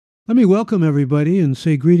Let me welcome everybody and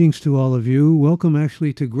say greetings to all of you. Welcome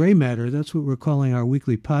actually to Gray Matter. That's what we're calling our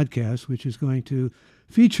weekly podcast, which is going to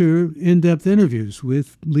feature in-depth interviews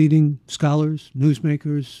with leading scholars,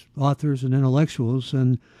 newsmakers, authors, and intellectuals.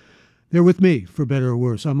 And they're with me, for better or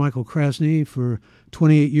worse. I'm Michael Krasny. For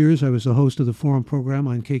 28 years, I was the host of the Forum program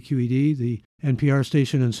on KQED, the NPR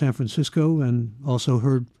station in San Francisco, and also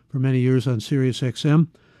heard for many years on Sirius XM.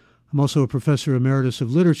 I'm also a professor emeritus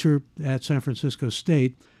of literature at San Francisco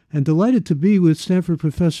State, and delighted to be with Stanford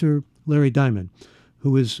professor Larry Diamond,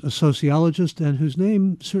 who is a sociologist and whose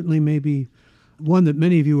name certainly may be one that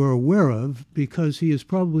many of you are aware of because he is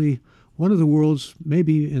probably one of the world's,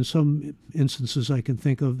 maybe in some instances I can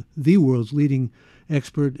think of, the world's leading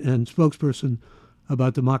expert and spokesperson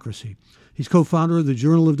about democracy. He's co-founder of the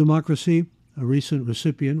Journal of Democracy, a recent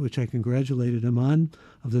recipient, which I congratulated him on,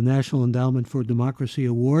 of the National Endowment for Democracy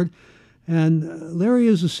Award. And Larry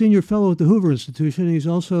is a senior fellow at the Hoover Institution. He's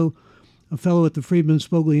also a fellow at the Freeman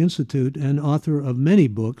Spogli Institute and author of many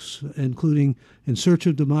books, including In Search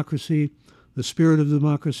of Democracy, The Spirit of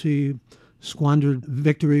Democracy, Squandered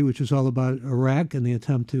Victory, which is all about Iraq and the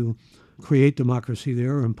attempt to create democracy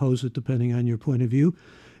there or impose it depending on your point of view.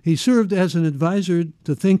 He served as an advisor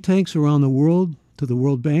to think tanks around the world, to the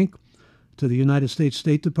World Bank, to the United States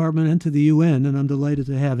State Department, and to the UN, and I'm delighted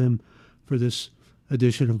to have him for this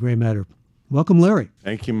edition of Gray Matter. Welcome, Larry.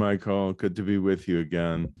 Thank you, Michael. Good to be with you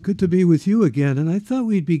again. Good to be with you again. And I thought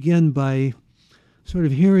we'd begin by sort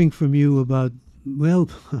of hearing from you about, well,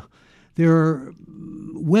 there are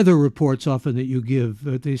weather reports often that you give.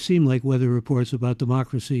 They seem like weather reports about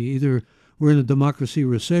democracy. Either we're in a democracy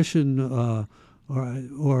recession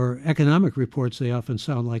or economic reports they often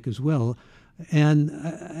sound like as well. And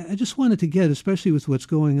I just wanted to get, especially with what's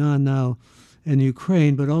going on now in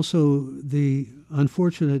Ukraine, but also the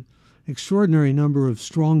unfortunate extraordinary number of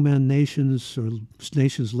strongman nations or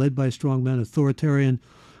nations led by strongmen,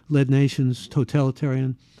 authoritarian-led nations,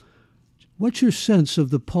 totalitarian. What's your sense of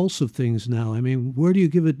the pulse of things now? I mean, where do you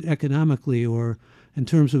give it economically or in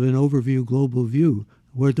terms of an overview, global view,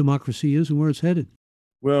 where democracy is and where it's headed?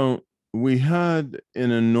 Well, we had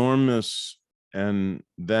an enormous and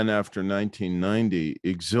then after 1990,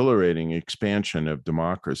 exhilarating expansion of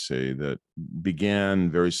democracy that began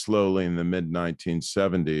very slowly in the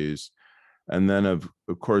mid-1970s and then, of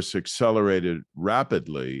course, accelerated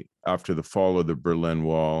rapidly after the fall of the Berlin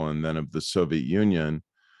Wall and then of the Soviet Union,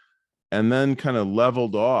 and then kind of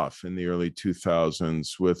leveled off in the early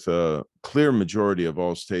 2000s with a clear majority of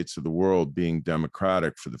all states of the world being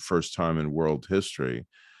democratic for the first time in world history.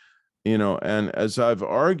 And as I've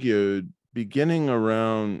argued, beginning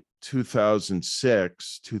around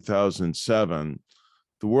 2006, 2007,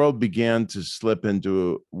 the world began to slip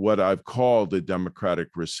into what I've called a democratic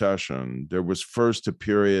recession. There was first a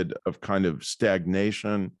period of kind of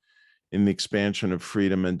stagnation in the expansion of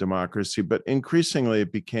freedom and democracy, but increasingly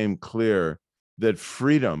it became clear that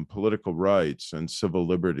freedom, political rights, and civil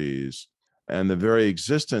liberties, and the very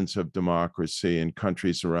existence of democracy in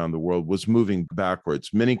countries around the world was moving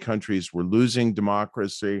backwards. Many countries were losing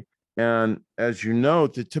democracy. And as you know,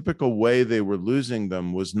 the typical way they were losing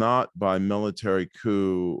them was not by military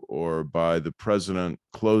coup or by the president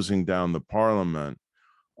closing down the parliament,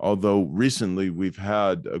 although recently we've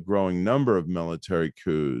had a growing number of military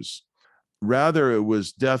coups. Rather, it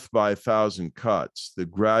was death by a thousand cuts, the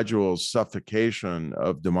gradual suffocation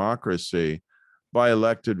of democracy by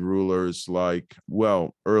elected rulers like,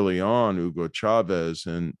 well, early on, Hugo Chavez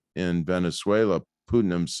in Venezuela,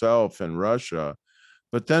 Putin himself in Russia,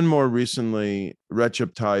 but then more recently,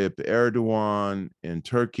 Recep Tayyip Erdogan in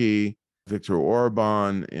Turkey, Viktor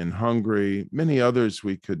Orban in Hungary, many others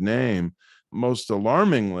we could name. Most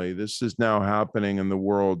alarmingly, this is now happening in the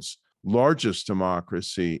world's largest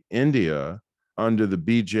democracy, India, under the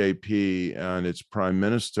BJP and its prime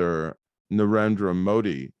minister, Narendra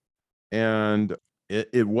Modi. And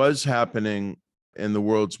it was happening in the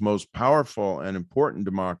world's most powerful and important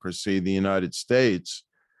democracy, the United States.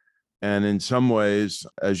 And in some ways,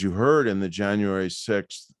 as you heard in the January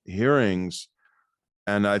 6th hearings,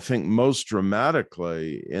 and I think most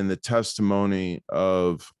dramatically in the testimony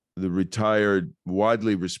of the retired,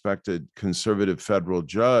 widely respected conservative federal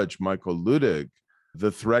judge, Michael Luttig, the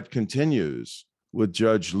threat continues with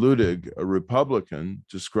Judge Luttig, a Republican,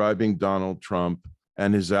 describing Donald Trump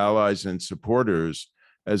and his allies and supporters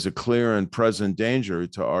as a clear and present danger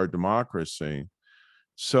to our democracy.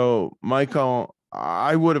 So, Michael,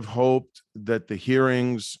 I would have hoped that the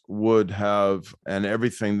hearings would have, and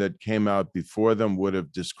everything that came out before them would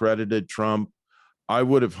have discredited Trump. I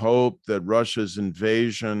would have hoped that Russia's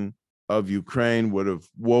invasion of Ukraine would have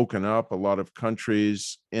woken up a lot of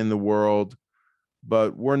countries in the world.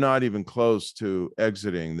 but we're not even close to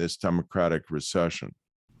exiting this democratic recession.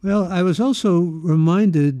 Well, I was also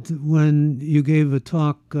reminded when you gave a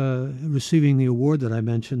talk receiving the award that I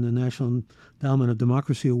mentioned, the National Endowment of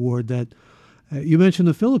Democracy Award, that you mentioned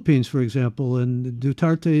the Philippines, for example, and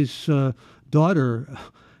Duterte's daughter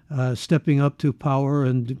stepping up to power,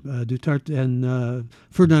 and Duterte and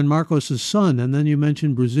Ferdinand Marcos's son, and then you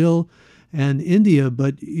mentioned Brazil and India.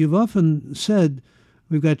 But you've often said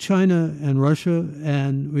we've got China and Russia,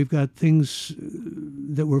 and we've got things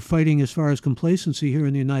that we're fighting as far as complacency here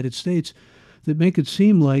in the United States that make it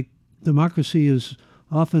seem like democracy is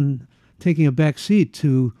often taking a back seat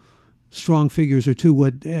to strong figures, or to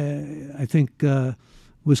what I think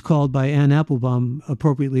was called by Anne Applebaum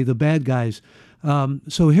appropriately the bad guys.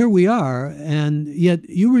 So here we are, and yet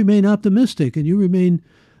you remain optimistic, and you remain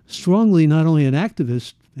strongly not only an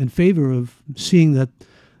activist in favor of seeing that,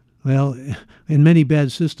 well, in many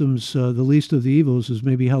bad systems, the least of the evils is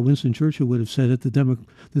maybe how Winston Churchill would have said it.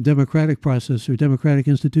 The democratic process or democratic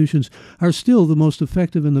institutions are still the most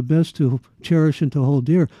effective and the best to cherish and to hold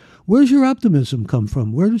dear. Where's your optimism come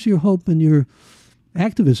from? Where does your hope and your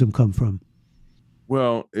activism come from?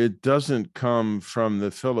 Well, it doesn't come from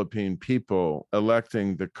the Philippine people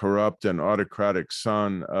electing the corrupt and autocratic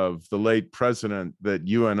son of the late president that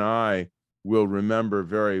you and I will remember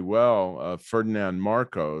very well, Ferdinand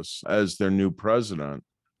Marcos, as their new president,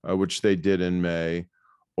 which they did in May,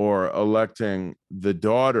 or electing the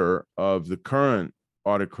daughter of the current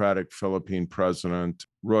autocratic Philippine president,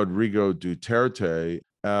 Rodrigo Duterte,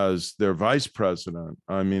 as their vice president.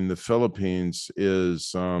 I mean, the Philippines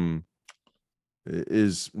is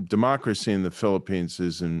democracy in the Philippines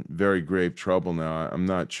is in very grave trouble now. I'm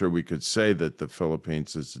not sure we could say that the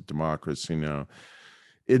Philippines is a democracy now.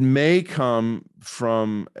 It may come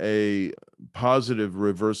from a positive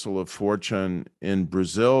reversal of fortune in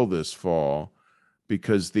Brazil this fall,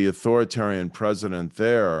 because the authoritarian president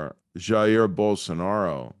there, Jair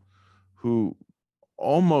Bolsonaro, who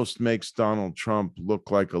almost makes Donald Trump look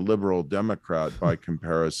like a liberal Democrat by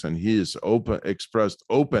comparison, he has expressed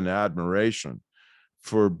open admiration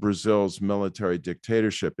for Brazil's military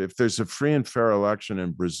dictatorship. If there's a free and fair election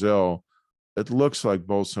in Brazil, it looks like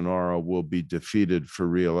Bolsonaro will be defeated for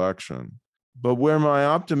re-election. But where my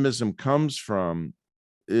optimism comes from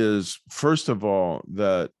is, first of all,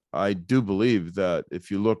 that I do believe that if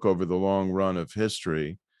you look over the long run of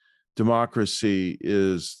history, democracy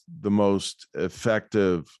is the most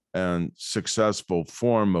effective and successful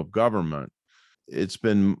form of government. It's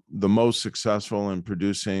been the most successful in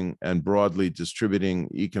producing and broadly distributing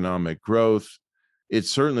economic growth.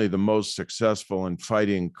 It's certainly the most successful in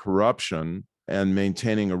fighting corruption and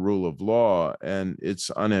maintaining a rule of law. And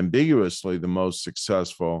it's unambiguously the most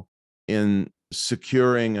successful in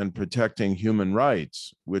securing and protecting human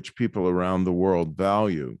rights, which people around the world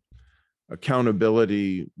value.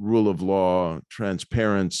 Accountability, rule of law,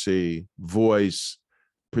 transparency, voice,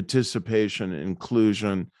 participation,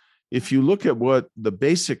 inclusion. If you look at what the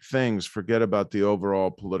basic things, forget about the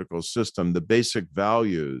overall political system, the basic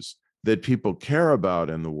values that people care about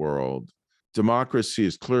in the world, democracy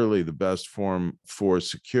is clearly the best form for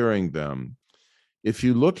securing them. If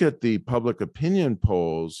you look at the public opinion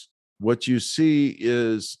polls, what you see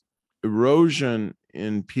is erosion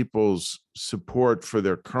in people's support for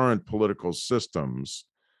their current political systems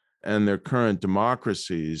and their current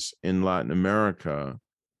democracies in Latin America,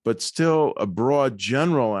 but still a broad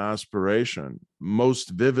general aspiration, most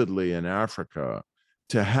vividly in Africa,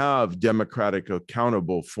 to have democratic,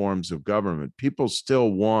 accountable forms of government. People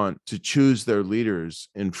still want to choose their leaders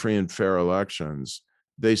in free and fair elections.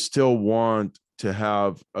 They still want to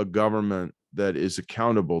have a government that is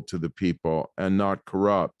accountable to the people and not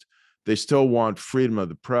corrupt. They still want freedom of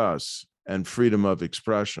the press and freedom of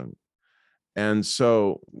expression. And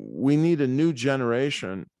so we need a new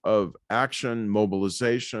generation of action,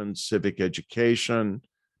 mobilization, civic education,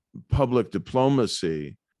 public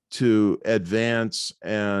diplomacy to advance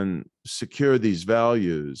and secure these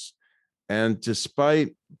values. And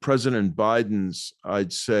despite President Biden's,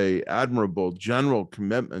 I'd say, admirable general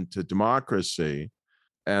commitment to democracy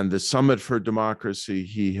and the Summit for Democracy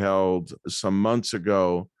he held some months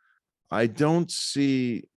ago, I don't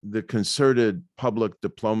see the concerted public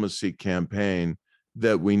diplomacy campaign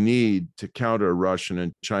that we need to counter Russian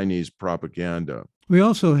and Chinese propaganda. We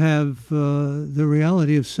also have the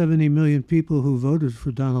reality of 70 million people who voted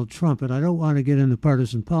for Donald Trump. And I don't want to get into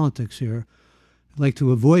partisan politics here. I'd like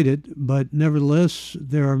to avoid it. But nevertheless,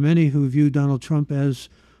 there are many who view Donald Trump as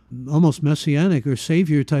almost messianic or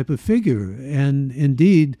savior type of figure. And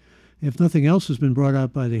indeed, if nothing else has been brought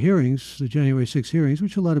out by the hearings, the January 6 hearings,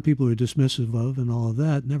 which a lot of people are dismissive of and all of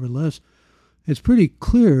that, nevertheless, it's pretty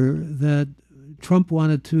clear that Trump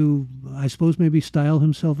wanted to, I suppose, maybe style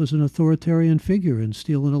himself as an authoritarian figure and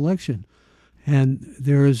steal an election. And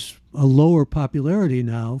there is a lower popularity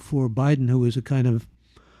now for Biden, who is a kind of,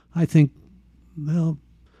 I think, well,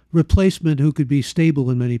 replacement who could be stable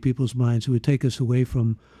in many people's minds, who would take us away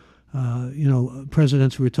from,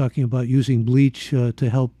 presidents who were talking about using bleach to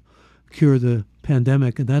help cure the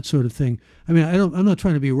pandemic and that sort of thing. I mean, I'm not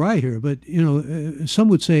trying to be right here, but some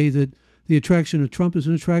would say that the attraction of Trump is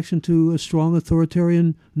an attraction to a strong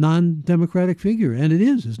authoritarian, non-democratic figure, and it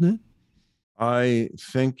is, isn't it? I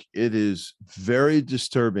think it is very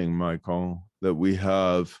disturbing, Michael, that we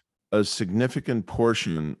have a significant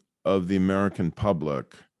portion of the American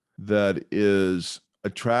public that is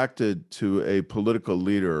attracted to a political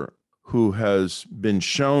leader who has been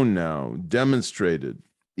shown now, demonstrated,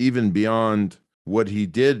 even beyond what he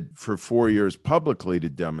did for 4 years publicly to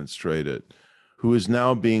demonstrate it, who is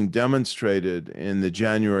now being demonstrated in the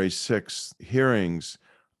January 6th hearings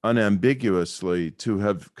unambiguously to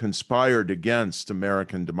have conspired against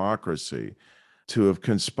American democracy, to have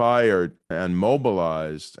conspired and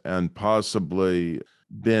mobilized and possibly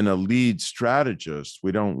been a lead strategist.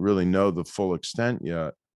 We don't really know the full extent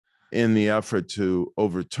yet in the effort to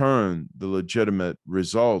overturn the legitimate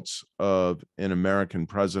results of an American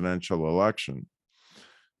presidential election.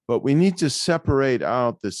 But we need to separate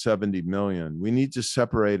out the 70 million. We need to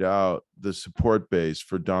separate out the support base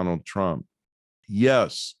for Donald Trump.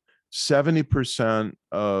 Yes, 70%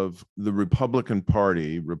 of the Republican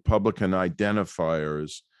Party, Republican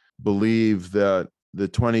identifiers, believe that the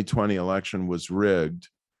 2020 election was rigged.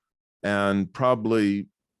 And probably,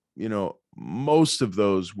 most of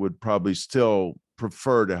those would probably still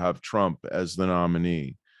prefer to have Trump as the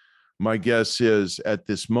nominee. My guess is at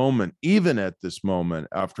this moment, even at this moment,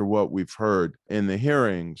 after what we've heard in the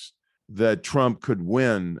hearings, that Trump could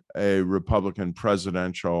win a Republican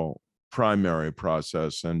presidential primary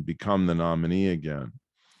process and become the nominee again.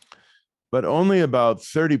 But only about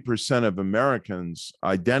 30% of Americans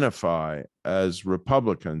identify as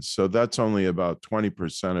Republicans. So that's only about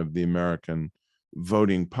 20% of the American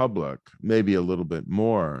voting public, maybe a little bit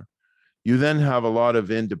more. You then have a lot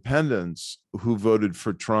of independents who voted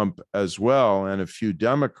for Trump as well, and a few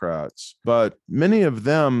Democrats, but many of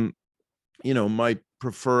them, might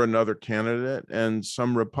prefer another candidate, and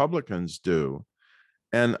some Republicans do.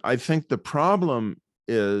 And I think the problem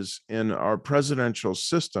is in our presidential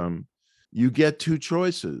system, you get two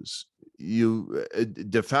choices. You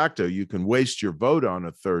de facto, you can waste your vote on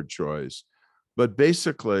a third choice, but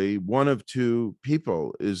basically one of two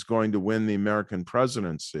people is going to win the American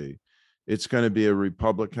presidency. It's going to be a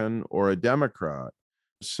Republican or a Democrat.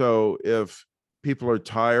 So if people are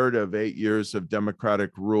tired of 8 years of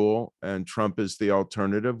Democratic rule and Trump is the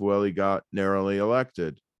alternative, well, he got narrowly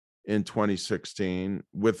elected in 2016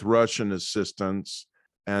 with Russian assistance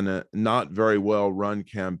and a not very well run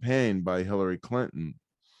campaign by Hillary Clinton.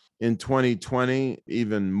 In 2020,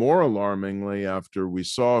 even more alarmingly, after we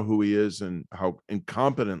saw who he is and how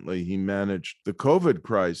incompetently he managed the COVID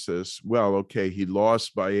crisis, well, okay, he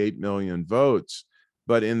lost by 8 million votes.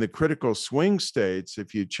 But in the critical swing states,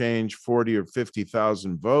 if you change 40 or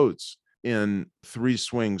 50,000 votes in 3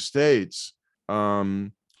 swing states,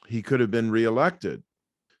 he could have been reelected.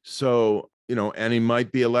 So, and he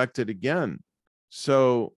might be elected again.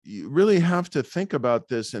 So you really have to think about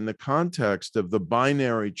this in the context of the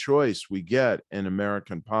binary choice we get in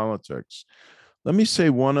American politics. Let me say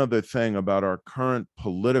one other thing about our current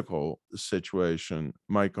political situation,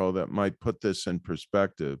 Michael, that might put this in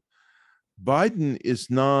perspective. Biden is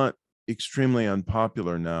not extremely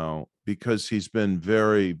unpopular now because he's been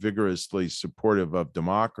very vigorously supportive of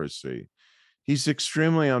democracy. He's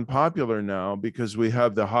extremely unpopular now because we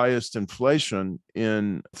have the highest inflation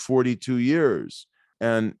in 42 years,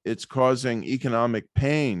 and it's causing economic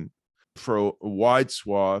pain for a wide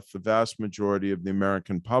swath, the vast majority of the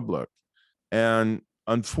American public. And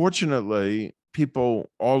unfortunately,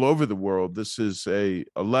 people all over the world, this is a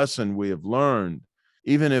lesson we have learned.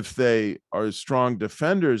 Even if they are strong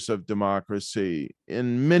defenders of democracy,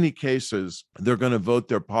 in many cases, they're going to vote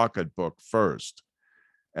their pocketbook first.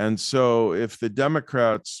 And so if the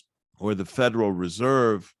Democrats or the Federal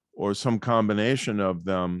Reserve or some combination of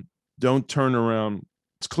them don't turn around,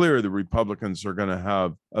 it's clear the Republicans are going to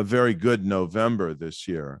have a very good November this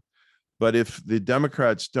year. But if the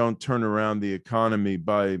Democrats don't turn around the economy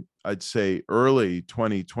by, I'd say, early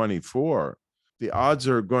 2024, the odds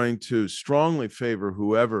are going to strongly favor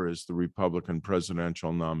whoever is the Republican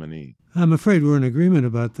presidential nominee. I'm afraid we're in agreement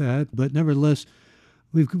about that. But nevertheless,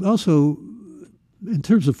 we've also, in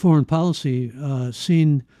terms of foreign policy,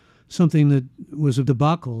 seen something that was a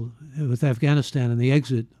debacle with Afghanistan and the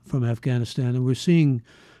exit from Afghanistan. And we're seeing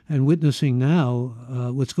and witnessing now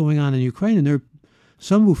what's going on in Ukraine. And there are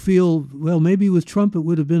some who feel, well, maybe with Trump it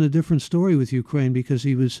would have been a different story with Ukraine because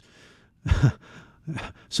he was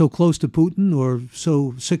so close to Putin or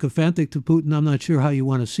so sycophantic to Putin. I'm not sure how you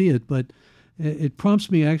want to see it, but it prompts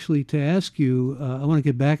me actually to ask you, I want to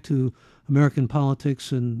get back to American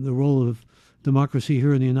politics and the role of democracy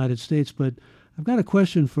here in the United States, but I've got a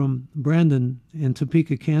question from Brandon in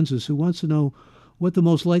Topeka, Kansas, who wants to know what the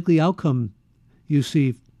most likely outcome you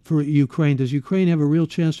see for Ukraine. Does Ukraine have a real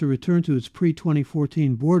chance to return to its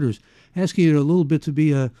pre-2014 borders? Asking you a little bit to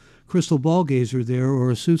be a crystal ball gazer there or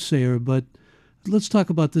a soothsayer, but let's talk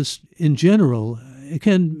about this in general.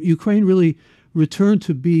 Can Ukraine really return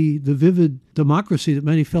to be the vivid democracy that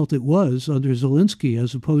many felt it was under Zelensky,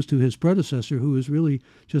 as opposed to his predecessor, who was really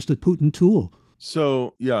just a Putin tool?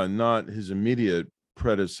 So, yeah, not his immediate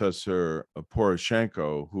predecessor,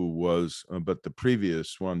 Poroshenko, who was, but the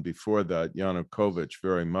previous one before that, Yanukovych,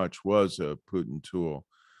 very much was a Putin tool.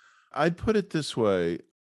 I'd put it this way.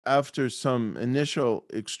 After some initial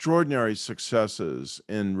extraordinary successes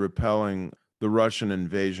in repelling the Russian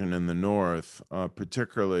invasion in the north,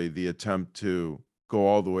 particularly the attempt to go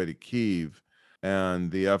all the way to Kyiv and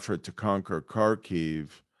the effort to conquer Kharkiv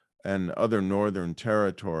and other northern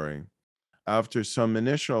territory, after some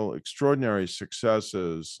initial extraordinary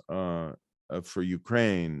successes for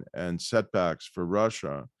Ukraine and setbacks for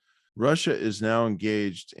Russia, Russia is now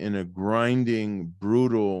engaged in a grinding,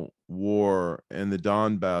 brutal war in the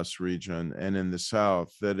Donbass region and in the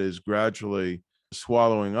south that is gradually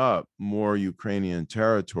swallowing up more Ukrainian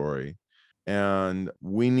territory. And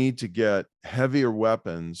we need to get heavier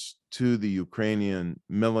weapons to the Ukrainian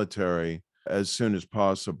military as soon as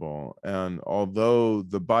possible. And although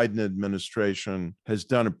the Biden administration has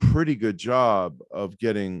done a pretty good job of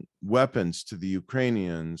getting weapons to the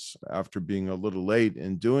Ukrainians after being a little late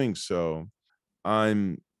in doing so,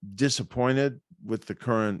 I'm disappointed with the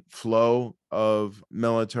current flow of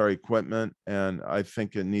military equipment, and I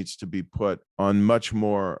think it needs to be put on much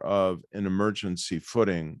more of an emergency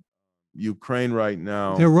footing. Ukraine right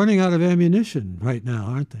now, they're running out of ammunition right now,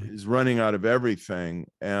 aren't they? Is running out of everything,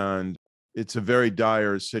 and it's a very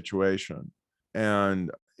dire situation. And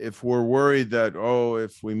if we're worried that,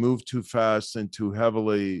 if we move too fast and too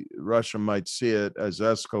heavily, Russia might see it as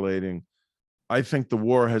escalating, I think the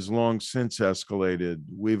war has long since escalated.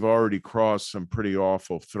 We've already crossed some pretty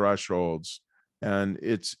awful thresholds, and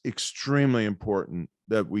it's extremely important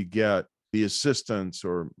that we get the assistance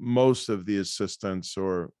or most of the assistance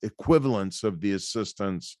or equivalents of the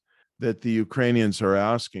assistance that the Ukrainians are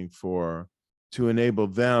asking for to enable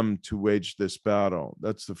them to wage this battle.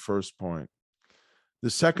 That's the first point. The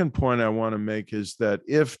second point I want to make is that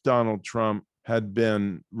if Donald Trump had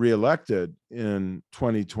been reelected in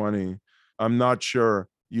 2020, I'm not sure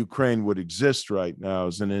Ukraine would exist right now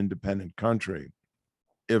as an independent country.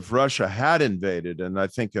 If Russia had invaded, and I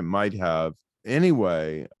think it might have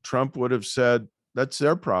anyway, Trump would have said, that's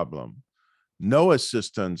their problem. No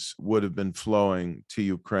assistance would have been flowing to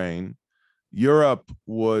Ukraine. Europe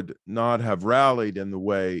would not have rallied in the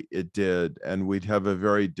way it did, and we'd have a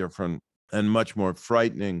very different and much more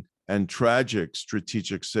frightening and tragic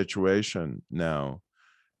strategic situation now.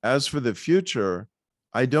 As for the future,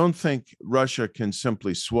 I don't think Russia can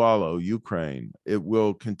simply swallow Ukraine. It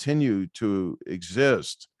will continue to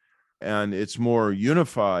exist, and it's more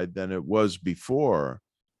unified than it was before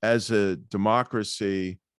as a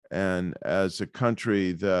democracy and as a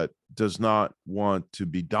country that does not want to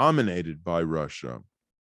be dominated by Russia.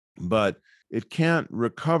 But it can't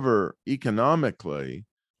recover economically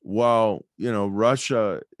while,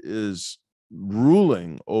 Russia is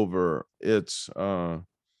ruling over its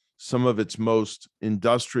some of its most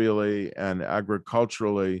industrially and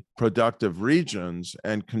agriculturally productive regions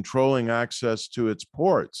and controlling access to its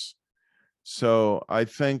ports. So I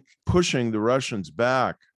think pushing the Russians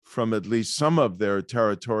back from at least some of their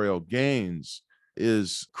territorial gains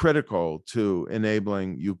is critical to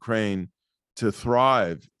enabling Ukraine to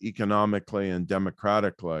thrive economically and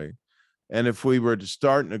democratically. And if we were to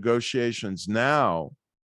start negotiations now,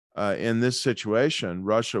 in this situation,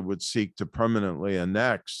 Russia would seek to permanently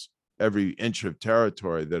annex every inch of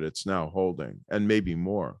territory that it's now holding, and maybe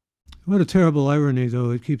more. What a terrible irony, though.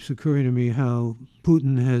 It keeps occurring to me how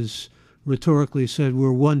Putin has rhetorically said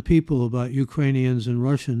we're one people about Ukrainians and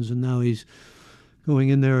Russians, and now he's going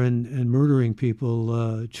in there and murdering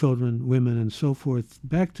people, children, women, and so forth.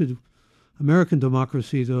 Back to American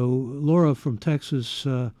democracy, though. Laura from Texas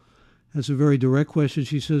That's a very direct question.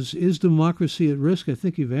 She says, is democracy at risk? I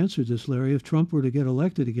think you've answered this, Larry. If Trump were to get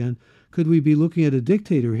elected again, could we be looking at a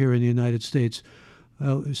dictator here in the United States?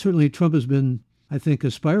 Certainly, Trump has been, I think,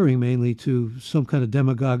 aspiring mainly to some kind of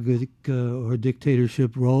demagogic or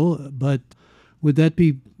dictatorship role. But would that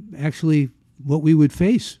be actually what we would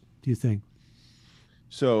face, do you think?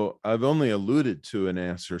 So I've only alluded to an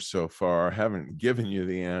answer so far. I haven't given you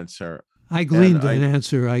the answer. I And gleaned an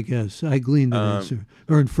answer, I guess. I gleaned an answer,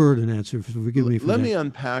 or inferred an answer. Forgive me for that. Let me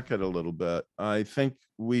unpack it a little bit. I think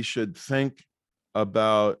we should think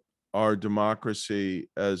about our democracy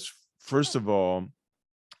as, first of all,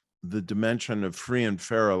 the dimension of free and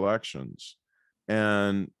fair elections.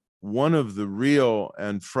 And one of the real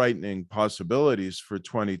and frightening possibilities for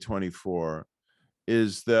 2024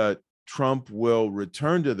 is that Trump will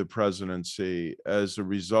return to the presidency as a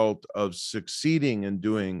result of succeeding in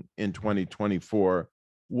doing in 2024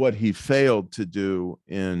 what he failed to do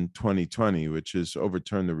in 2020, which is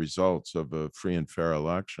overturn the results of a free and fair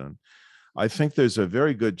election. I think there's a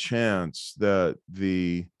very good chance that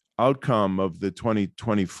the outcome of the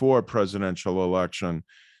 2024 presidential election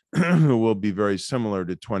will be very similar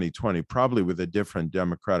to 2020, probably with a different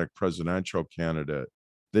Democratic presidential candidate.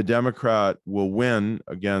 The Democrat will win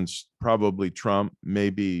against probably Trump,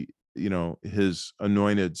 maybe, his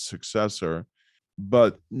anointed successor,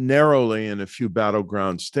 but narrowly in a few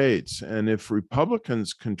battleground states. And if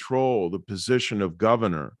Republicans control the position of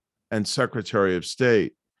governor and secretary of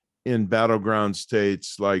state in battleground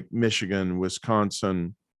states like Michigan,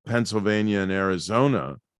 Wisconsin, Pennsylvania, and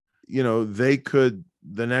Arizona, they could,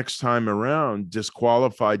 the next time around,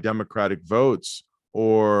 disqualify Democratic votes,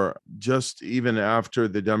 or just even after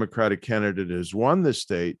the Democratic candidate has won the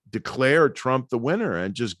state, declare Trump the winner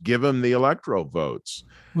and just give him the electoral votes.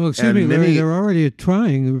 Well, excuse me, Larry, they're already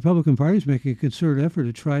trying, the Republican Party is making a concerted effort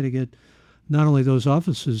to try to get not only those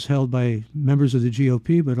offices held by members of the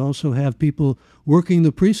GOP, but also have people working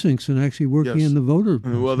the precincts and actually working in the voter.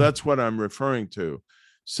 Well, that's what I'm referring to.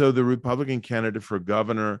 So the Republican candidate for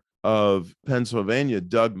governor of Pennsylvania,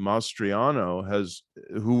 Doug Mastriano,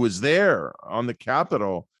 who was there on the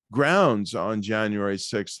Capitol grounds on January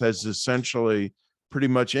 6th, has essentially pretty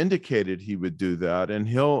much indicated he would do that, and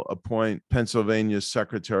he'll appoint Pennsylvania's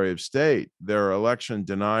Secretary of State. There are election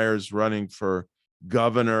deniers running for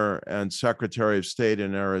governor and Secretary of State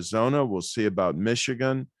in Arizona. We'll see about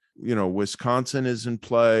Michigan. Wisconsin is in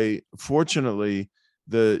play. Fortunately,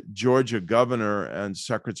 the Georgia governor and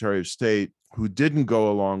Secretary of State, who didn't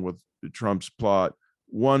go along with Trump's plot,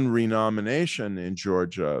 won renomination in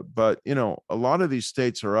Georgia. But, a lot of these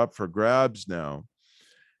states are up for grabs now.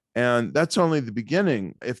 And that's only the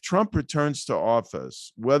beginning. If Trump returns to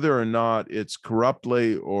office, whether or not it's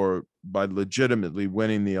corruptly or by legitimately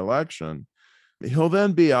winning the election, he'll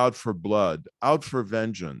then be out for blood, out for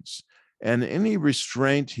vengeance. And any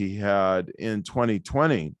restraint he had in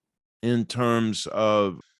 2020 in terms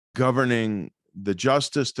of governing the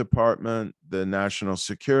Justice Department, the national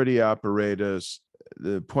security apparatus,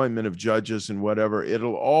 the appointment of judges and whatever,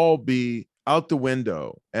 it'll all be out the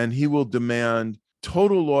window. And he will demand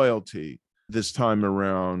total loyalty this time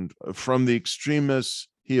around from the extremists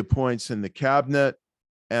he appoints in the cabinet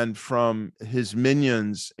and from his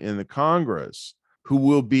minions in the Congress, who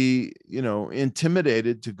will be,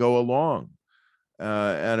 intimidated to go along.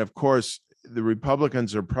 And of course, the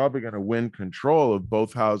Republicans are probably going to win control of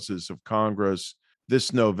both houses of Congress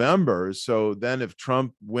this November. So then if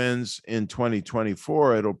Trump wins in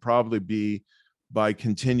 2024, it'll probably be by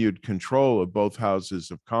continued control of both houses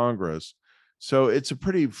of Congress. So it's a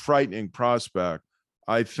pretty frightening prospect.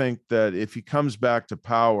 I think that if he comes back to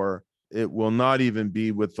power, it will not even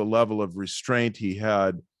be with the level of restraint he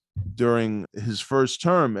had during his first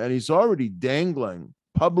term. And he's already dangling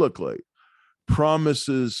publicly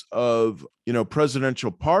promises of,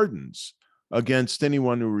 presidential pardons against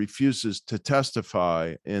anyone who refuses to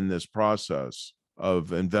testify in this process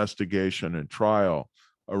of investigation and trial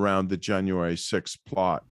around the January 6th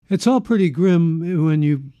plot. It's all pretty grim when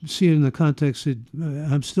you see it in the context.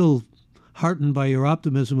 I'm still heartened by your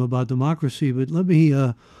optimism about democracy, but let me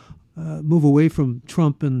move away from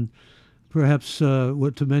Trump and perhaps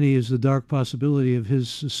what to many is the dark possibility of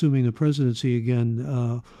his assuming the presidency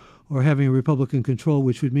again, or having a Republican control,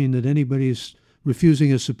 which would mean that anybody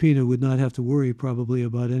refusing a subpoena would not have to worry probably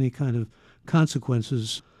about any kind of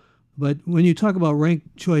consequences. But when you talk about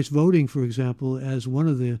ranked choice voting, for example, as one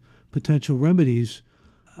of the potential remedies,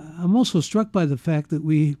 I'm also struck by the fact that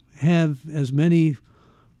we have as many,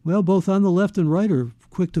 well, both on the left and right are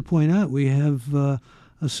quick to point out, we have a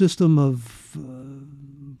system of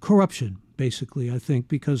corruption, basically, I think,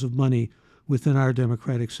 because of money within our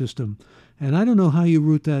democratic system. And I don't know how you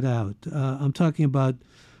root that out. I'm talking about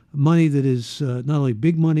money that is not only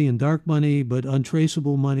big money and dark money, but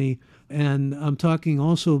untraceable money. And I'm talking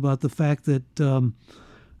also about the fact that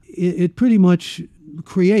it pretty much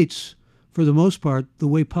creates, for the most part, the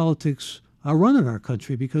way politics are run in our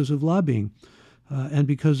country because of lobbying and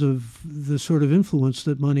because of the sort of influence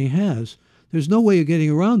that money has. There's no way of getting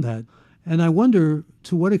around that. And I wonder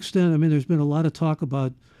to what extent, I mean, there's been a lot of talk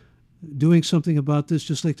about doing something about this,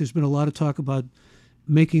 just like there's been a lot of talk about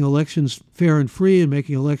making elections fair and free and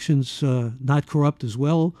making elections not corrupt as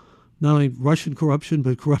well. Not only Russian corruption,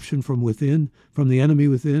 but corruption from within, from the enemy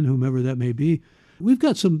within, whomever that may be. We've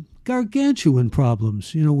got some gargantuan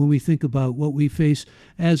problems, when we think about what we face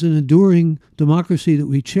as an enduring democracy that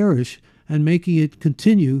we cherish and making it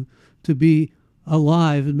continue to be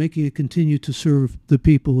alive and making it continue to serve the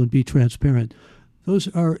people and be transparent. Those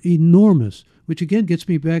are enormous, which again gets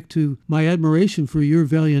me back to my admiration for your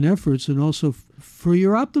valiant efforts and also for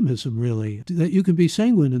your optimism, really, that you can be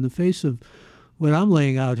sanguine in the face of what I'm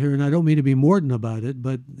laying out here. And I don't mean to be mordant about it,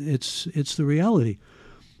 but it's the reality.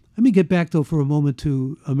 Let me get back, though, for a moment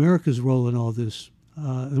to America's role in all this,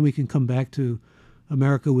 and we can come back to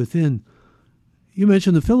America within. You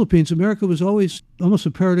mentioned the Philippines. America was always almost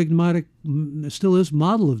a paradigmatic, still is,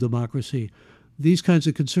 model of democracy. These kinds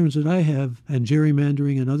of concerns that I have, and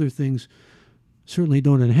gerrymandering and other things, certainly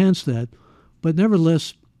don't enhance that. But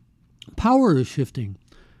nevertheless, power is shifting.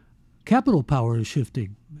 Capital power is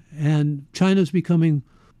shifting. And China's becoming,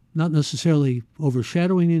 not necessarily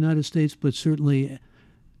overshadowing the United States, but certainly,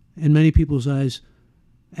 in many people's eyes,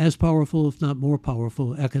 as powerful, if not more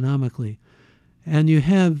powerful, economically. And you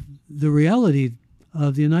have the reality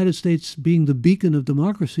of the United States being the beacon of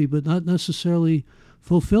democracy, but not necessarily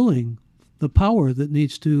fulfilling the power that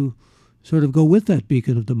needs to sort of go with that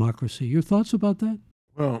beacon of democracy. Your thoughts about that?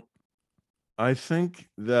 Well, I think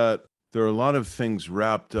that there are a lot of things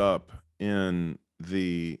wrapped up in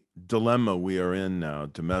the dilemma we are in now,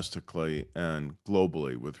 domestically and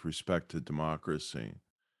globally, with respect to democracy.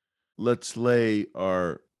 Let's lay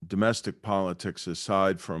our domestic politics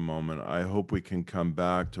aside for a moment. I hope we can come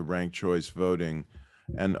back to ranked choice voting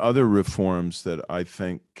and other reforms that I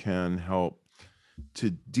think can help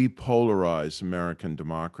to depolarize American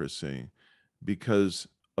democracy, because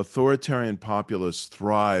authoritarian populists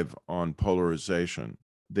thrive on polarization.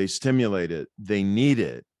 They stimulate it, they need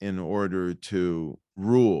it in order to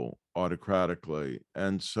rule autocratically.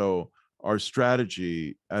 And so our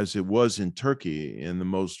strategy, as it was in Turkey in the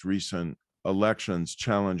most recent elections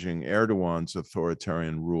challenging Erdogan's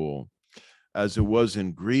authoritarian rule, as it was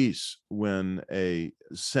in Greece when a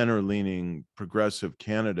center-leaning progressive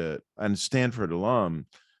candidate and Stanford alum,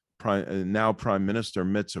 now Prime Minister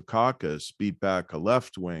Mitsotakis, beat back a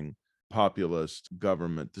left-wing populist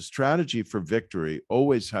government. The strategy for victory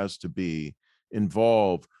always has to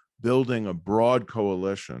involve building a broad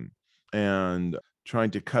coalition and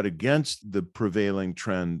trying to cut against the prevailing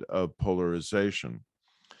trend of polarization.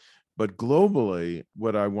 But globally,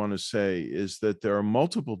 what I want to say is that there are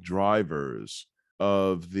multiple drivers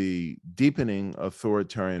of the deepening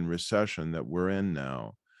authoritarian recession that we're in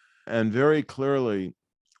now. And very clearly,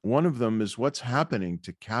 one of them is what's happening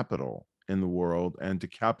to capital in the world and to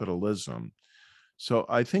capitalism. So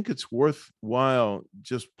I think it's worthwhile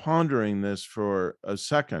just pondering this for a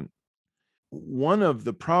second. One of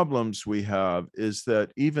the problems we have is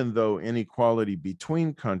that even though inequality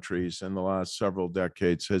between countries in the last several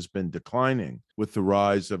decades has been declining with the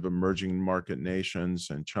rise of emerging market nations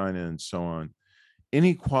and China and so on,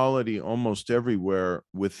 inequality almost everywhere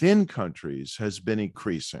within countries has been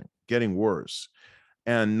increasing, getting worse.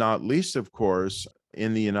 And not least, of course,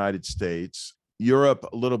 in the United States, Europe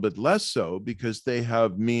a little bit less so, because they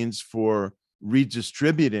have means for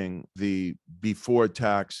redistributing the before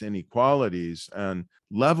tax inequalities and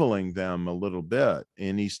leveling them a little bit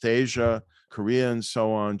in East Asia, Korea, and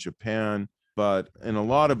so on, Japan. But in a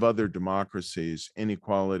lot of other democracies,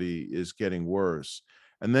 inequality is getting worse.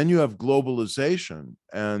 And then you have globalization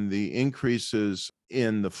and the increases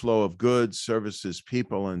in the flow of goods, services,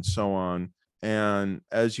 people, and so on. And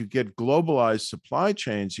as you get globalized supply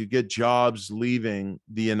chains, you get jobs leaving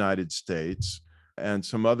the United States and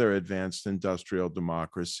some other advanced industrial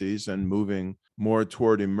democracies and moving more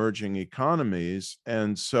toward emerging economies.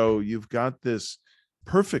 And so you've got this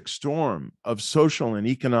perfect storm of social and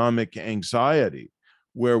economic anxiety,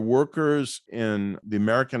 where workers in the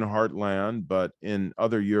American heartland, but in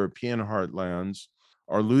other European heartlands,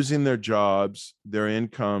 are losing their jobs, their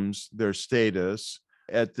incomes, their status,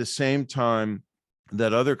 at the same time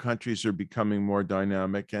that other countries are becoming more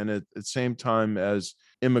dynamic, and at the same time as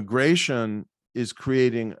immigration is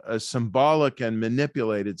creating a symbolic and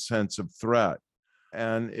manipulated sense of threat.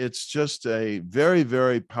 And it's just a very,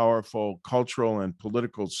 very powerful cultural and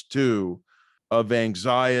political stew of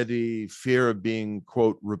anxiety, fear of being,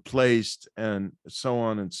 quote, replaced, and so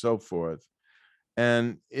on and so forth.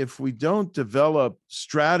 And if we don't develop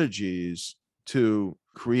strategies to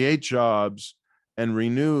create jobs and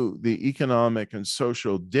renew the economic and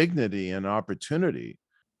social dignity and opportunity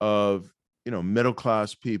of, middle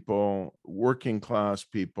class people, working class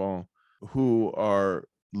people who are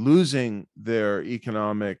losing their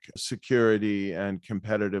economic security and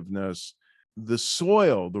competitiveness, the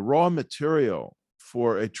soil, the raw material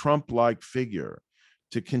for a Trump-like figure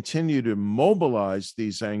to continue to mobilize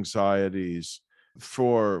these anxieties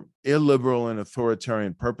for illiberal and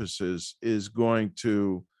authoritarian purposes is going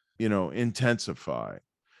to, intensify.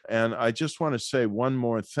 And I just want to say one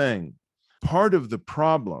more thing. Part of the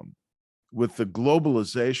problem with the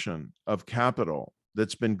globalization of capital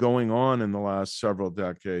that's been going on in the last several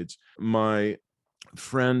decades, my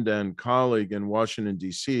friend and colleague in Washington,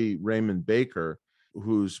 D.C., Raymond Baker,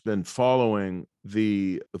 who's been following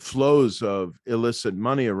the flows of illicit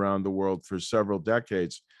money around the world for several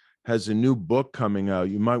decades, has a new book coming out.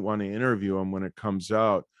 You might want to interview him when it comes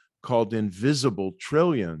out, called Invisible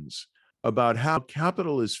Trillions, about how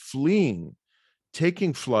capital is fleeing,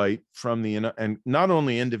 taking flight from and not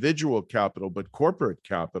only individual capital, but corporate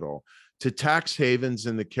capital to tax havens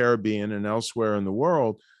in the Caribbean and elsewhere in the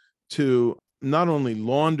world to not only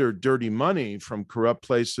launder dirty money from corrupt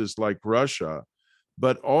places like Russia,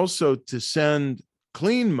 but also to send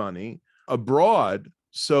clean money abroad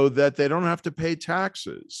so that they don't have to pay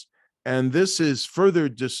taxes. And this is further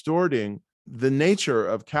distorting the nature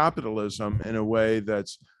of capitalism in a way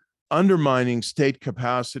that's undermining state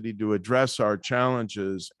capacity to address our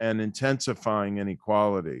challenges and intensifying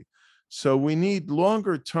inequality. So we need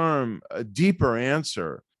longer term, a deeper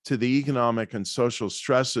answer to the economic and social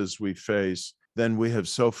stresses we face than we have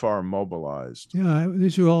so far mobilized. Yeah,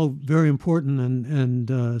 these are all very important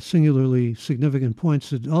and singularly significant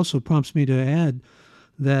points. It also prompts me to add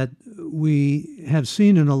that we have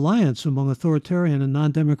seen an alliance among authoritarian and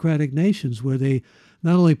non-democratic nations where they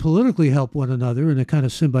not only politically help one another in a kind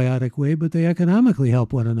of symbiotic way, but they economically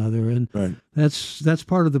help one another. And right. That's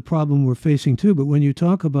part of the problem we're facing too. But when you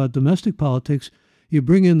talk about domestic politics, you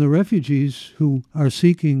bring in the refugees who are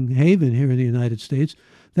seeking haven here in the United States.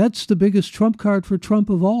 That's the biggest trump card for Trump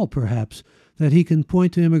of all, perhaps, that he can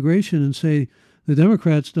point to immigration and say, the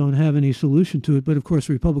Democrats don't have any solution to it, but of course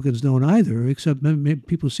Republicans don't either, except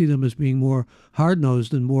people see them as being more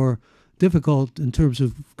hard-nosed and more difficult in terms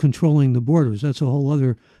of controlling the borders. That's a whole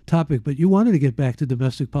other topic. But you wanted to get back to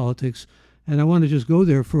domestic politics, and I want to just go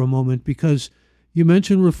there for a moment because you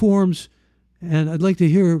mentioned reforms, and I'd like to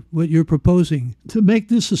hear what you're proposing to make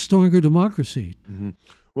this a stronger democracy. Mm-hmm.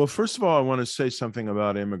 Well, first of all, I want to say something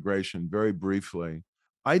about immigration very briefly.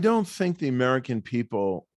 I don't think the American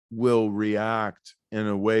people will react in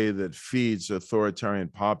a way that feeds authoritarian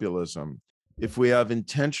populism if we have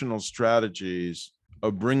intentional strategies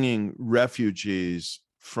of bringing refugees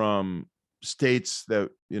from states that,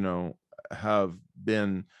 have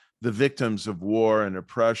been the victims of war and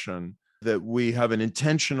oppression, that we have an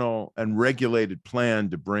intentional and regulated plan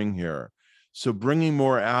to bring here. So bringing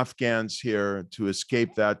more Afghans here to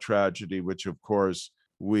escape that tragedy, which of course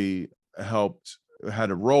we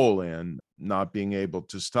had a role in, not being able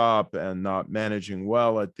to stop and not managing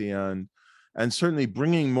well at the end, and certainly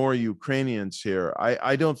bringing more Ukrainians here.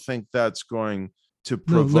 I don't think that's going to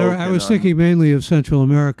provoke. I was thinking mainly of Central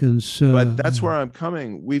Americans. But that's where I'm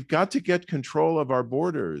coming. We've got to get control of our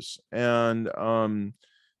borders. And,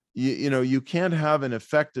 you can't have an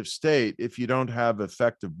effective state if you don't have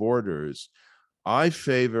effective borders. I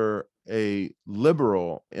favor a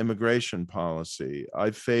liberal immigration policy. I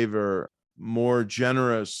favor more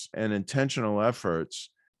generous and intentional efforts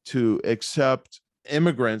to accept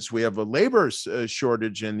immigrants. We have a labor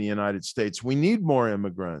shortage in the United States. We need more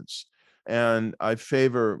immigrants. And I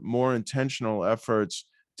favor more intentional efforts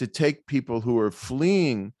to take people who are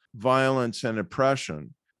fleeing violence and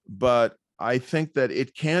oppression. But I think that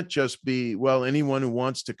it can't just be, well, anyone who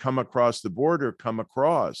wants to come across the border, come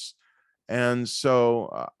across. And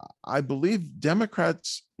so I believe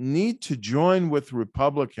Democrats need to join with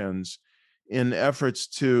Republicans in efforts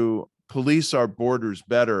to police our borders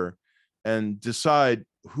better and decide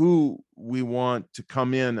who we want to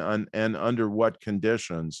come in and under what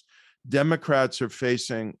conditions. Democrats are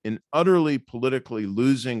facing an utterly politically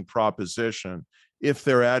losing proposition if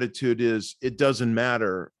their attitude is, it doesn't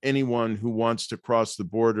matter, anyone who wants to cross the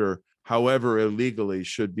border, however illegally,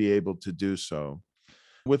 should be able to do so.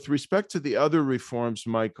 With respect to the other reforms,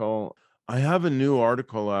 Michael, I have a new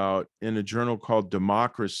article out in a journal called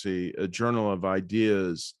Democracy, a journal of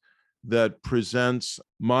ideas that presents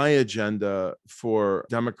my agenda for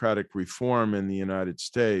democratic reform in the United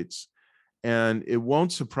States. And it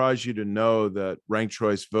won't surprise you to know that ranked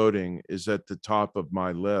choice voting is at the top of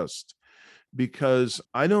my list, because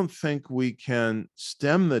I don't think we can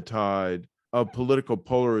stem the tide of political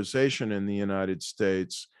polarization in the United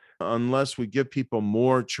States unless we give people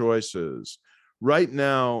more choices. Right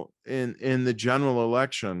now, in the general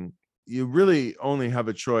election, you really only have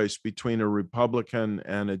a choice between a Republican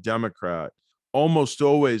and a Democrat, almost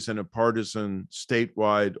always in a partisan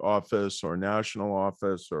statewide office or national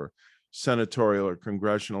office or senatorial or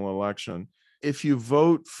congressional election. If you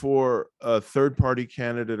vote for a third party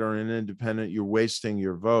candidate or an independent, you're wasting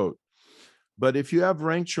your vote. But if you have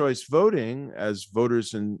ranked choice voting, as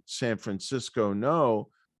voters in San Francisco know,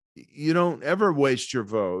 you don't ever waste your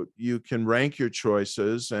vote. You can rank your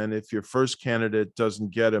choices. And if your first candidate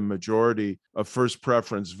doesn't get a majority of first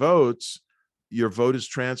preference votes, your vote is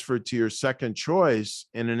transferred to your second choice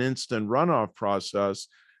in an instant runoff process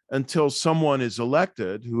until someone is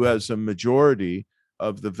elected who has a majority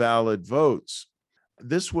of the valid votes.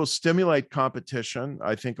 This will stimulate competition.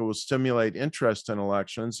 I think it will stimulate interest in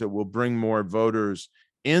elections. It will bring more voters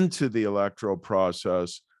into the electoral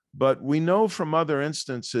process. But we know from other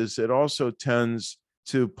instances, it also tends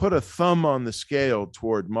to put a thumb on the scale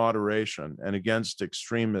toward moderation and against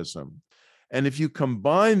extremism. And if you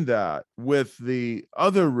combine that with the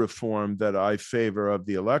other reform that I favor of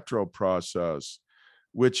the electoral process,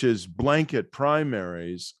 which is blanket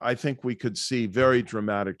primaries, I think we could see very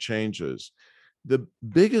dramatic changes. The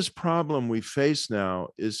biggest problem we face now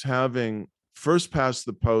is having first past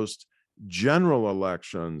the post general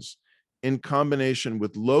elections in combination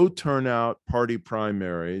with low turnout party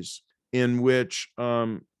primaries, in which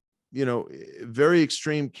very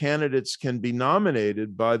extreme candidates can be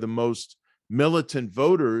nominated by the most militant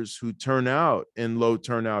voters who turn out in low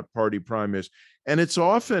turnout party primaries. And it's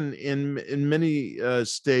often in many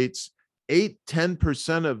states,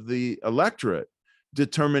 8-10% of the electorate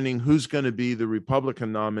determining who's going to be the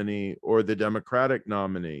Republican nominee or the Democratic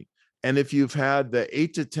nominee. And if you've had the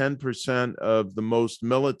 8 to 10% of the most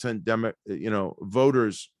militant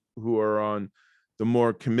voters who are on the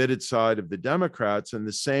more committed side of the Democrats and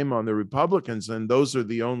the same on the Republicans, and those are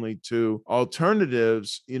the only two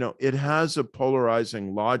alternatives, it has a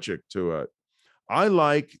polarizing logic to it. I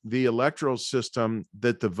like the electoral system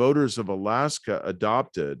that the voters of Alaska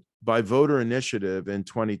adopted by voter initiative in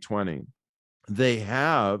 2020. They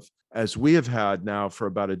have, as we have had now for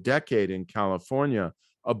about a decade in California,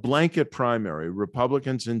 a blanket primary.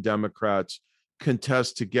 Republicans and Democrats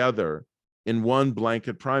contest together in one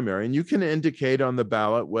blanket primary. And you can indicate on the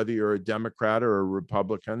ballot whether you're a Democrat or a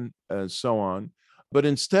Republican and so on. But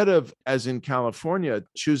instead of, as in California,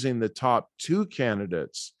 choosing the top two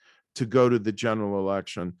candidates to go to the general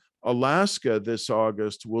election, Alaska this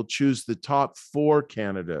August will choose the top four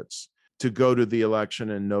candidates to go to the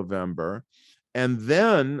election in November. And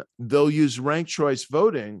then they'll use ranked choice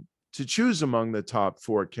voting to choose among the top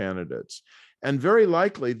four candidates. And very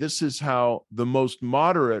likely, this is how the most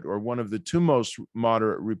moderate, or one of the two most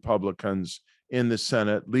moderate Republicans in the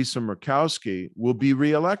Senate, Lisa Murkowski, will be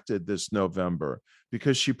reelected this November,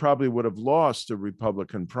 because she probably would have lost a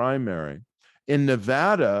Republican primary. In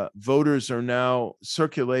Nevada, voters are now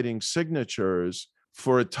circulating signatures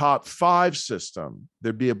for a top five system.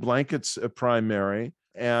 There'd be a blanket primary,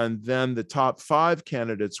 and then the top five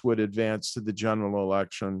candidates would advance to the general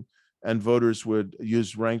election, and voters would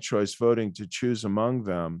use ranked choice voting to choose among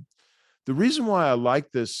them. The reason why I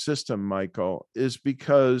like this system, Michael, is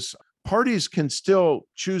because parties can still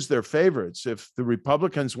choose their favorites. If the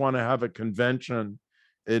Republicans want to have a convention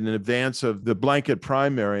in advance of the blanket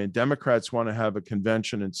primary, and Democrats want to have a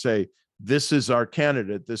convention and say, this is our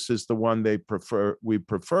candidate, this is the one we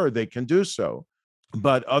prefer, they can do so.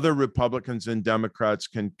 But other Republicans and Democrats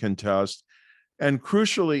can contest. And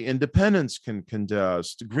crucially, independents can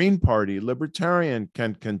contest. Green Party, Libertarian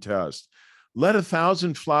can contest. Let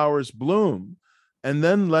 1,000 flowers bloom. And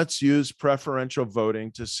then let's use preferential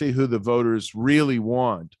voting to see who the voters really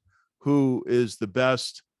want, who is the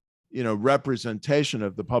best, representation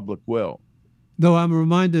of the public will. Though I'm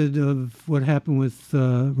reminded of what happened with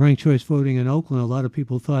ranked choice voting in Oakland. A lot of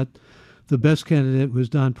people thought the best candidate was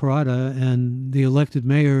Don Parada, and the elected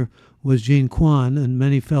mayor was Jean Quan, and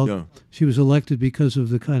many felt she was elected because of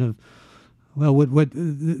the kind of Well, what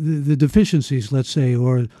the deficiencies, let's say,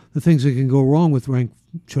 or the things that can go wrong with ranked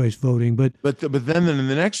choice voting. But then in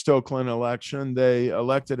the next Oakland election, they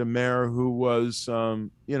elected a mayor who was,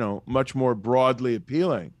 much more broadly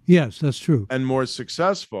appealing Yes, that's true. and more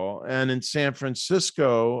successful. And in San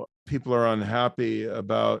Francisco, people are unhappy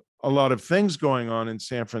about a lot of things going on in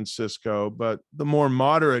San Francisco, but the more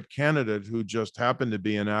moderate candidate, who just happened to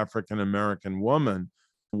be an African American woman,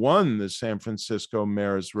 won the San Francisco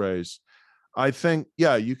mayor's race. I think,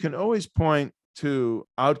 yeah, you can always point to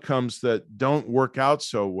outcomes that don't work out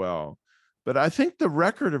so well. But I think the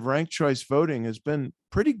record of ranked choice voting has been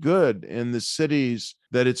pretty good in the cities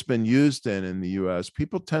that it's been used in the US.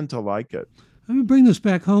 People tend to like it. Let me bring this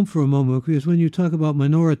back home for a moment, because when you talk about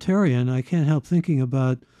minoritarian, I can't help thinking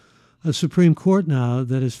about a Supreme Court now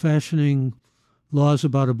that is fashioning laws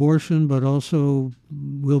about abortion, but also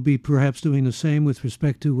will be perhaps doing the same with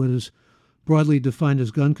respect to what is broadly defined as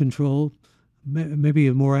gun control. Maybe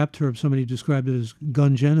a more apt term, somebody described it as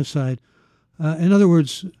gun genocide. In other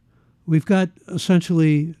words, we've got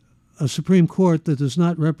essentially a Supreme Court that does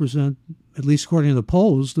not represent, at least according to the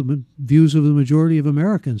polls, the views of the majority of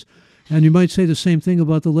Americans. And you might say the same thing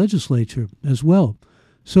about the legislature as well.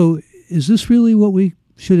 So is this really what we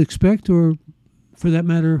should expect, or for that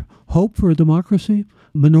matter, hope for a democracy?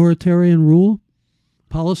 Minoritarian rule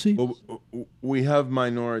policy? Well, we have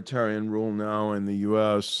minoritarian rule now in the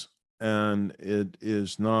US, and it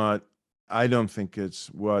is not, I don't think it's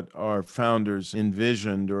what our founders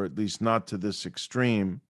envisioned, or at least not to this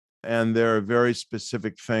extreme. And there are very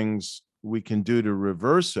specific things we can do to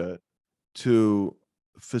reverse it, to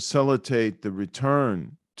facilitate the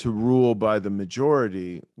return to rule by the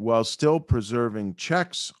majority while still preserving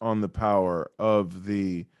checks on the power of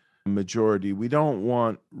the majority. We don't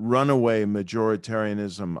want runaway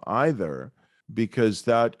majoritarianism either, because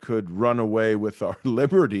that could run away with our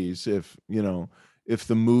liberties if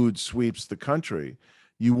the mood sweeps the country.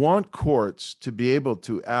 You want courts to be able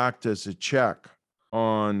to act as a check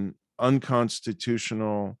on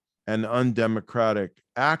unconstitutional and undemocratic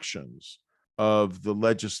actions of the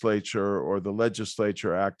legislature, or the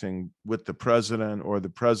legislature acting with the president, or the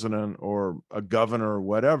president, or a governor, or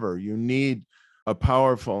whatever. You need a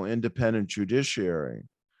powerful independent judiciary.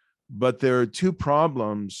 But there are two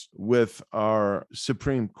problems with our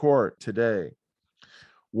Supreme Court today.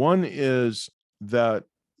 One is that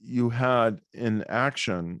you had an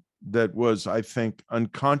action that was, I think,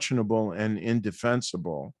 unconscionable and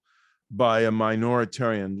indefensible by a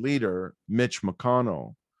minoritarian leader, Mitch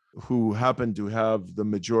McConnell, who happened to have the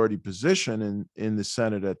majority position in the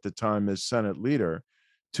Senate at the time as Senate leader,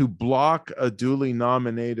 to block a duly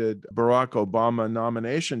nominated Barack Obama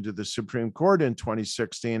nomination to the Supreme Court in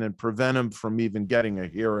 2016 and prevent him from even getting a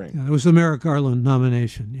hearing. Yeah, it was the Merrick Garland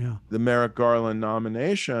nomination, yeah. The Merrick Garland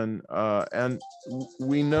nomination. And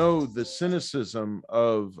we know the cynicism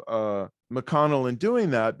of McConnell in doing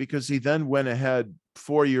that, because he then went ahead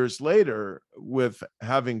 4 years later with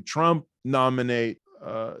having Trump nominate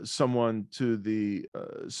someone to the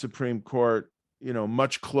Supreme Court,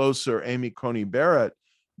 much closer, Amy Coney Barrett,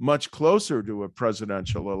 much closer to a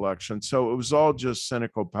presidential election. So it was all just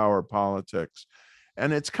cynical power politics.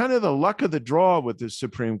 And it's kind of the luck of the draw with the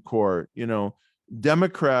Supreme Court.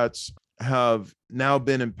 Democrats have now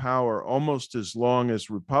been in power almost as long as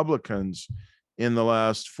Republicans in the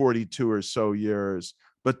last 42 or so years.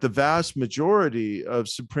 But the vast majority of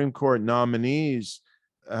Supreme Court nominees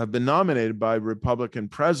have been nominated by Republican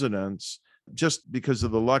presidents, just because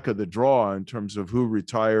of the luck of the draw in terms of who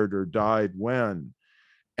retired or died when.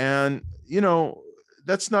 And,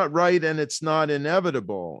 that's not right, and it's not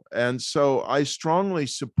inevitable. And so I strongly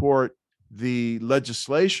support the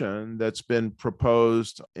legislation that's been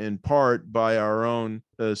proposed in part by our own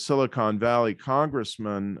Silicon Valley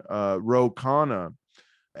Congressman, Ro Khanna,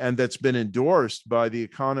 and that's been endorsed by The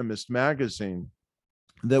Economist magazine,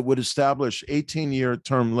 that would establish 18-year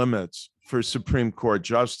term limits for Supreme Court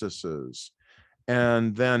justices.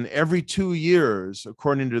 And then every 2 years,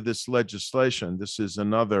 according to this legislation, this is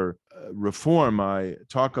another reform I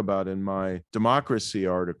talk about in my Democracy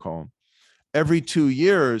article. Every 2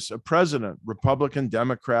 years, a president, Republican,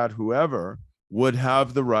 Democrat, whoever, would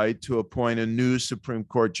have the right to appoint a new Supreme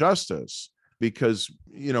Court justice, because,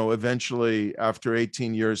 eventually after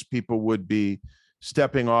 18 years, people would be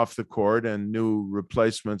stepping off the court and new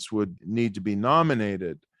replacements would need to be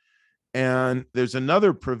nominated. And there's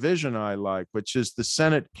another provision I like, which is the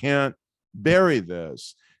Senate can't bury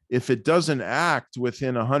this. If it doesn't act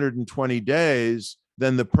within 120 days,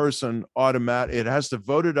 then the person it has to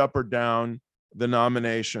vote it up or down, the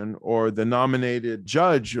nomination, or the nominated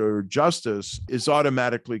judge or justice is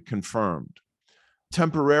automatically confirmed.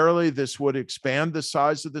 temporarily, this would expand the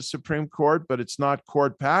size of the Supreme Court, but it's not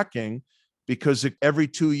court packing because every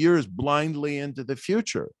 2 years blindly into the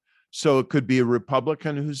future. So it could be a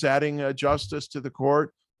Republican who's adding a justice to the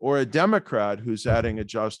court or a Democrat who's adding a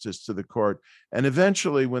justice to the court. And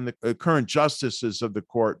eventually, when the current justices of the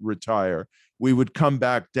court retire, we would come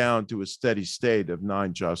back down to a steady state of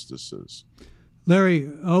 9 justices. Larry,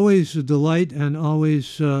 always a delight and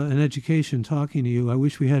always an education talking to you. I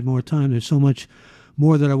wish we had more time. There's so much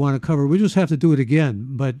more that I want to cover. We just have to do it again.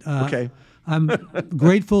 But okay. I'm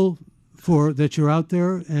grateful for that you're out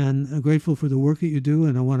there, and I'm grateful for the work that you do,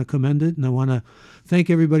 and I want to commend it. And I want to thank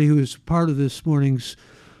everybody who is part of this morning's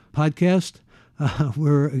podcast.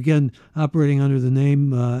 We're, again, operating under the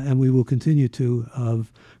name, and we will continue to,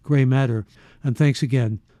 of Gray Matter. And thanks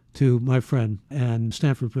again to my friend and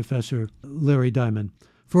Stanford professor, Larry Diamond.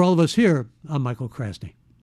 For all of us here, I'm Michael Krasny.